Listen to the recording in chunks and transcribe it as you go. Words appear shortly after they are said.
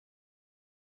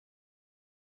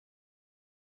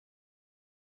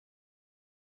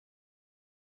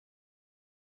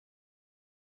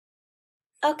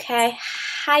Okay.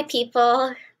 Hi,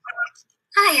 people.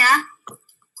 Hiya.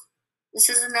 This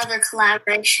is another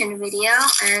collaboration video,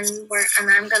 and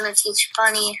I'm gonna teach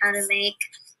Bunny how to make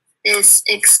this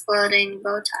exploding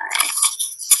bow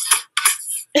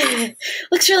tie.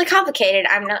 Looks really complicated.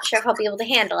 I'm not sure if I'll be able to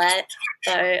handle it,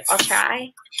 but I'll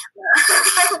try.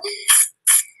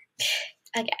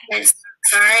 Okay.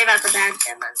 Sorry about the bad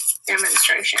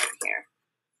demonstration here.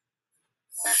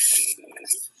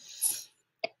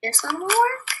 This one will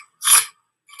work?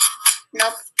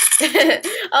 Nope.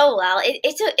 Oh well,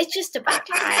 it's just a bow tie,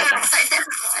 I guess.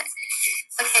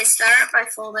 Okay, start by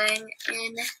folding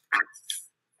in.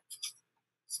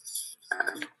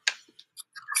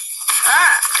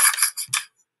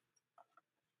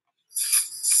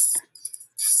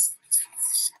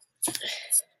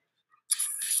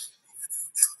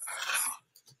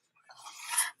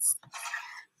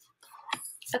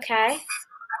 Okay.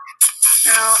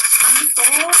 Now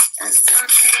unfold and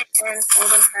rotate and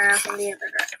fold in half in the other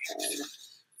direction.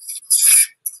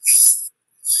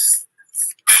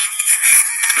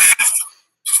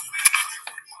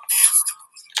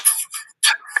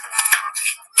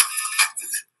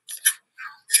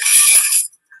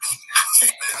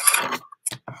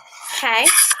 Okay.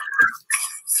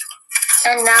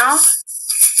 And now,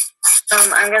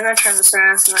 I'm gonna turn this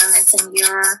around so then it's in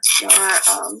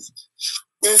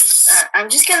I'm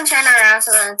just gonna turn it around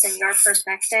so that it's in your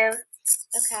perspective.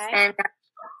 Okay. And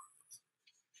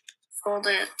fold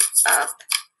it up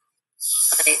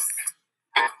like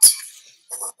that.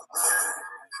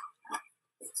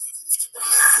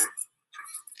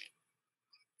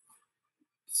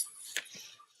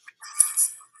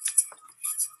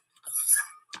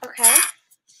 Okay.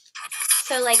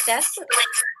 So like this?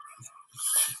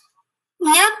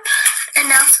 Yep. And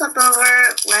now flip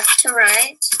over left to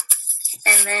right.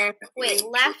 And then wait,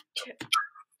 left.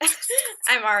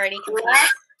 I'm already confused.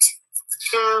 Left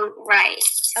to right.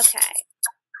 Okay.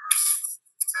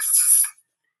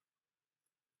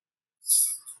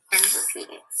 And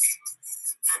repeat.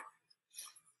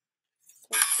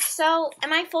 So,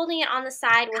 am I folding it on the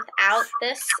side without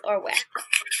this or with?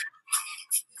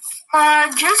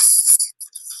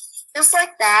 Just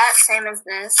like that, same as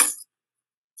this.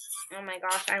 Oh my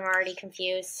gosh, I'm already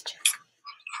confused.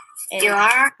 And you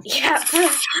are? Yep.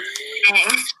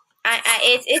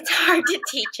 It's hard to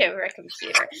teach over a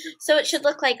computer. So it should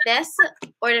look like this,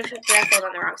 or did I fold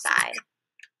on the wrong side?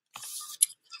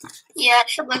 Yeah, it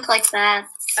should look like that.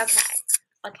 Okay.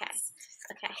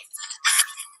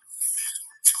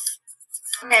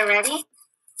 Okay, ready?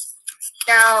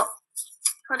 Now,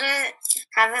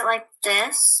 have it like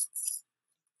this.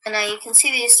 And now you can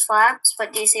see these flaps,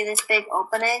 but do you see this big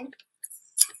opening?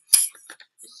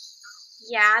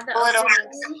 Yeah, the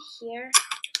opening here.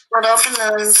 Pull it open,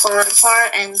 then pull it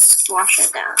apart and squash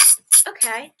it down.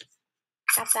 Okay.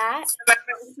 Got that.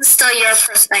 Remember, this is still your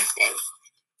perspective.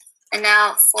 And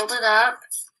now fold it up.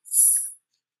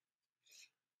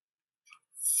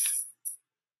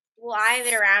 Well, I have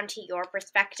it around to your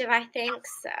perspective, I think,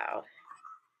 so.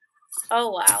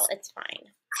 Oh, well, it's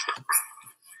fine.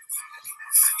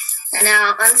 And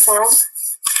now unfold.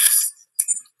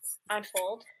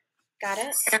 Unfold. Got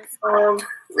it. And fold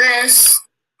this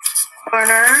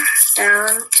corner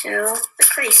down to the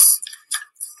crease.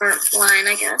 Or line,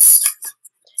 I guess.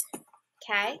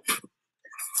 Okay.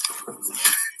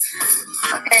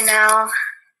 Okay, now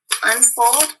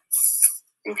unfold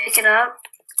and pick it up.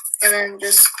 And then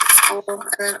just fold and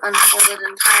then unfold it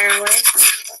entirely.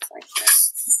 Like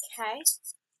this. Okay.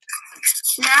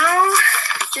 Now,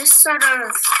 just sort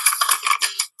of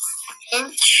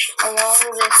inch along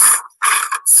this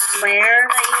square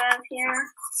that you have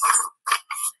here.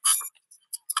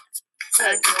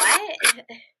 Wait, what?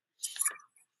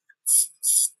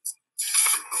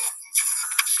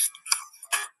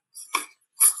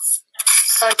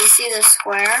 So you see the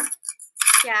square?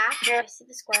 Yeah, I see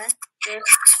the square.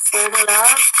 Just fold it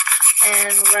up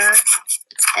and wrap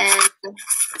and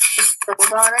just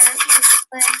fold on it,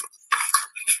 basically.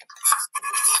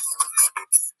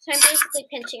 So I'm basically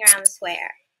pinching around the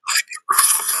square.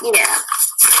 Yeah.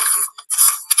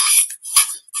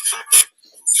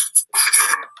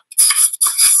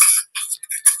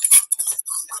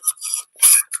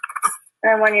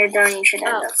 And when you're done, you should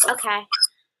end up. Okay.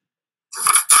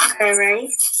 Okay, ready?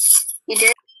 You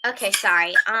did? Okay,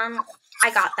 sorry. I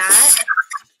got that.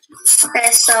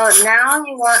 Okay, so now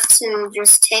you want to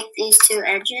just take these two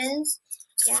edges.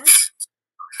 Yeah.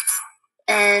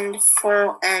 And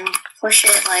push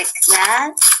it like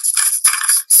that.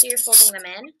 So you're folding them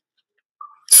in?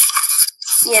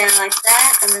 Yeah, like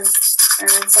that, and then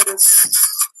sort of,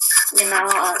 smooth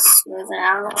it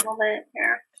out a little bit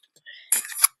here.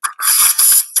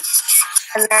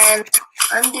 And then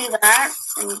undo that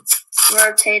and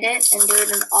rotate it and do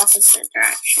it in the opposite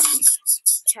direction.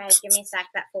 Okay, give me a sec.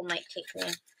 That fold might take me a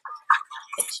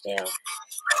bit to do.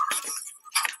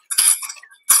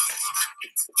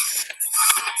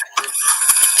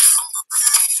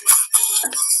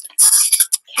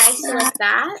 Okay, so like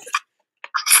that.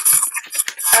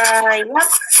 Yep.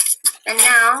 And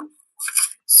now,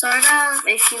 sort of,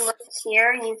 if you look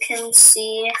here, you can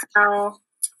see how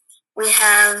we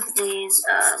have these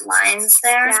lines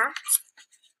there. Yeah.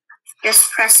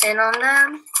 Just press in on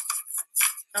them.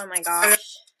 Oh my gosh.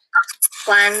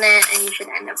 Flatten it, and you should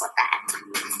end up with that.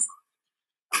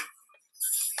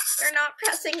 They're not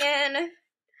pressing in.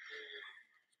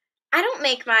 I don't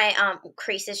make my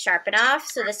creases sharp enough,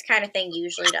 so this kind of thing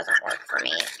usually doesn't work for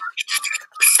me.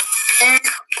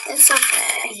 It's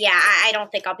okay. Yeah, I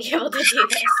don't think I'll be able to do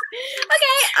this.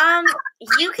 Okay,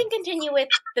 you can continue with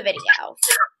the video.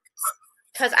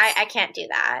 Because I can't do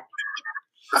that.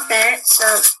 Okay,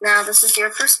 so now this is your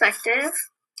perspective.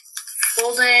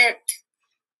 Fold it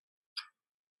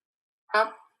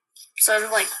up, sort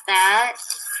of like that.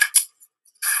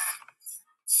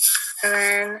 And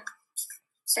then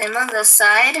same on this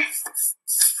side.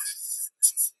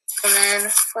 And then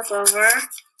flip over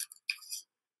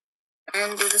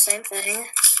and do the same thing.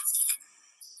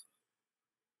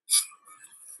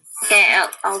 Okay,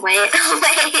 I'll wait. I'll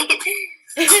wait.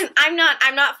 I'm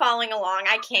not following along.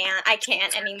 I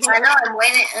can't anymore. I know I'm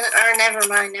waiting. Or never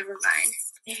mind.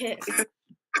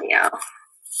 Yeah.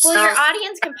 Well, your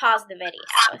audience can pause the video,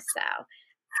 so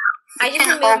I just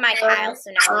removed my tile,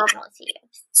 so now we can all see you.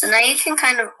 So now you can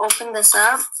kind of open this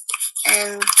up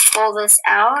and pull this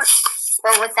out,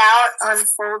 but without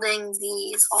unfolding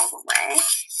these all the way.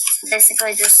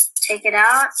 Basically, just take it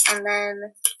out and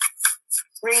then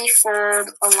refold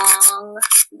along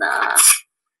the,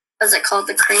 what's it called,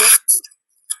 the crease,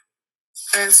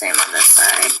 and then same on this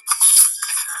side.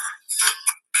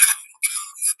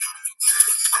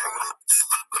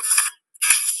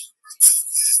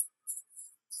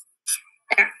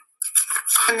 There.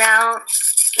 And now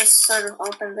just sort of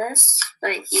open this,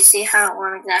 but you see how it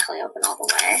won't exactly open all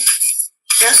the way.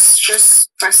 Just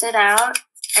press it out,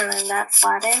 and then that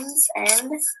flattens,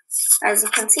 and as you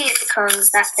can see, it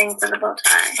becomes that thing for the bow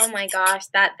tie. Oh my gosh,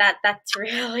 that's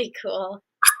really cool.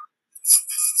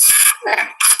 There.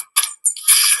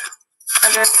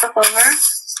 I'll just flip over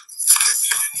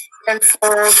and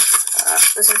fold,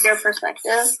 this is your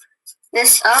perspective,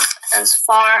 this up as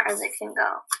far as it can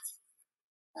go.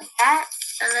 Like that,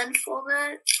 and then fold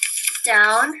it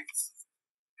down,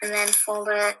 and then fold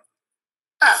it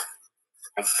up.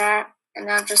 Like that, and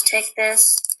now just take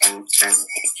this and turn the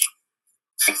page.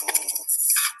 Like that.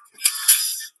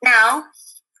 Now,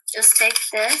 just take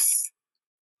this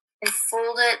and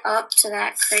fold it up to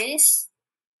that crease.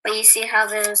 But you see how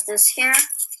there's this here?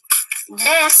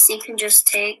 This you can just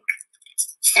take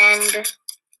and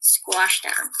squash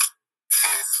down.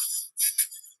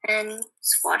 And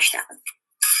squash down.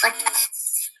 Like that.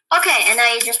 Okay, and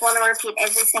now you just want to repeat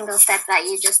every single step that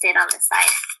you just did on this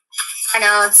side. I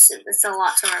know it's a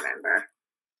lot to remember.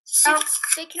 So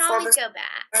you can always go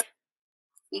back.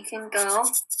 You can go.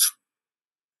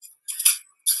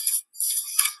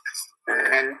 And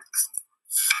then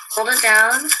fold it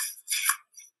down.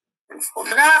 And fold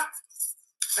it up.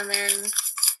 And then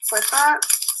flip up.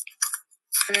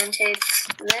 And then take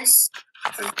this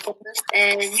and pull this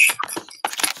edge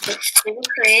to the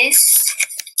crease.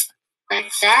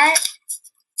 Like that.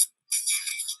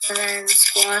 And then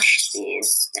squash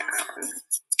these down.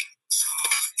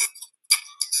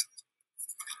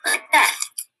 Like that.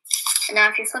 And now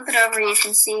if you flip it over, you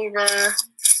can see the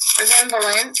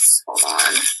resemblance, hold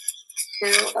on,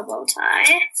 to a bow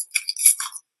tie.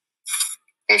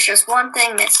 There's just one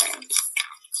thing missing.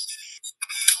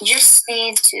 You just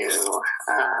need to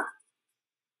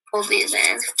pull these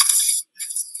in.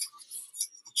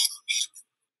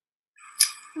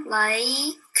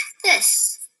 Like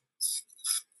this.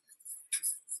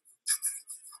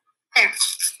 There.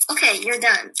 Okay, you're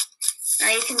done. Now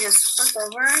you can just flip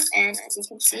over, and as you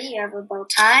can see, you have a bow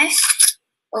tie.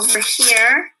 Over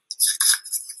here,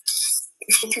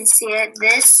 if you can see it,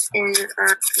 this is,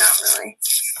 or not really,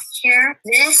 here,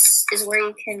 this is where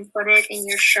you can put it in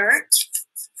your shirt.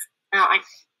 Now,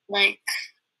 like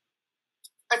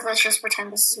let's just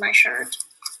pretend this is my shirt.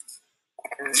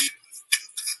 And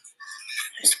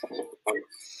just put it in.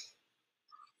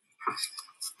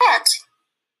 That.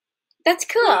 That's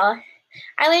cool.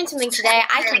 I learned something today.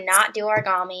 I cannot do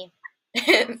origami.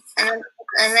 And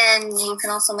then you can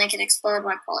also make it explode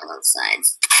by pulling on the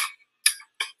sides.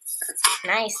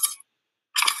 Nice.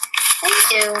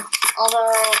 Thank you.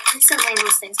 Although recently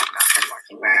these things have not been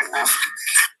working very well.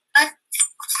 But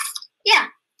yeah,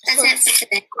 that's it for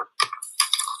today.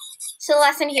 So the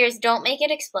lesson here is don't make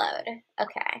it explode.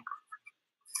 Okay.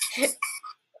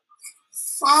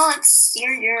 Well,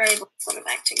 you're able to put it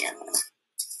back together.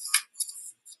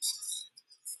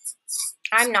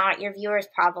 I'm not. Your viewers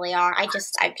probably are. I'm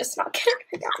just not good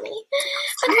at origami.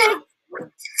 Okay.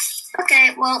 Okay,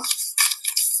 well,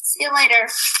 see you later.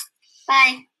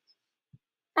 Bye.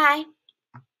 Bye.